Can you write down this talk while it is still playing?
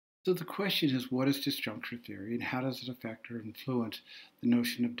So the question is, what is disjuncture theory and how does it affect or influence the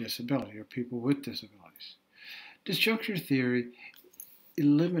notion of disability or people with disabilities? Disjuncture theory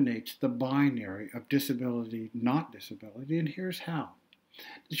eliminates the binary of disability, not disability, and here's how.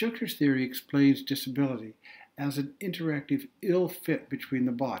 Disjuncture theory explains disability as an interactive ill fit between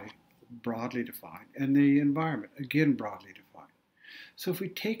the body, broadly defined, and the environment, again broadly defined. So if we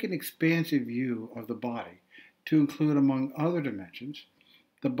take an expansive view of the body to include, among other dimensions,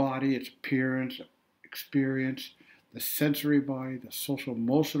 the body, its appearance, experience, the sensory body, the social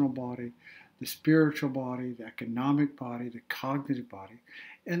emotional body, the spiritual body, the economic body, the cognitive body,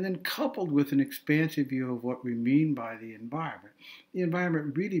 and then coupled with an expansive view of what we mean by the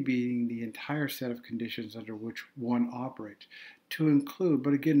environment really being the entire set of conditions under which one operates, to include,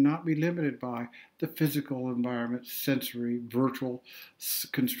 but again, not be limited by the physical environment, sensory, virtual,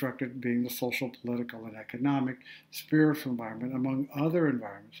 constructed being the social, political, and economic, spiritual environment, among other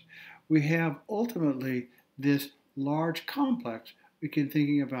environments. We have ultimately this large complex we can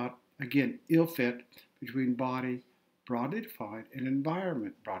thinking about, again, ill fit between body, broadly defined, and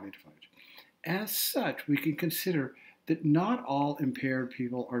environment, broadly defined. As such, we can consider that not all impaired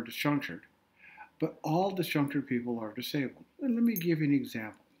people are disjunctured, but all disjunctured people are disabled. And let me give you an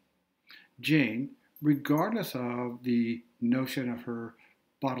example. Jane, regardless of the notion of her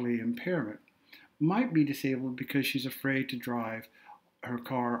bodily impairment, might be disabled because she's afraid to drive her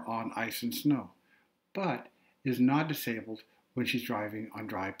car on ice and snow, but is not disabled when she's driving on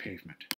dry pavement.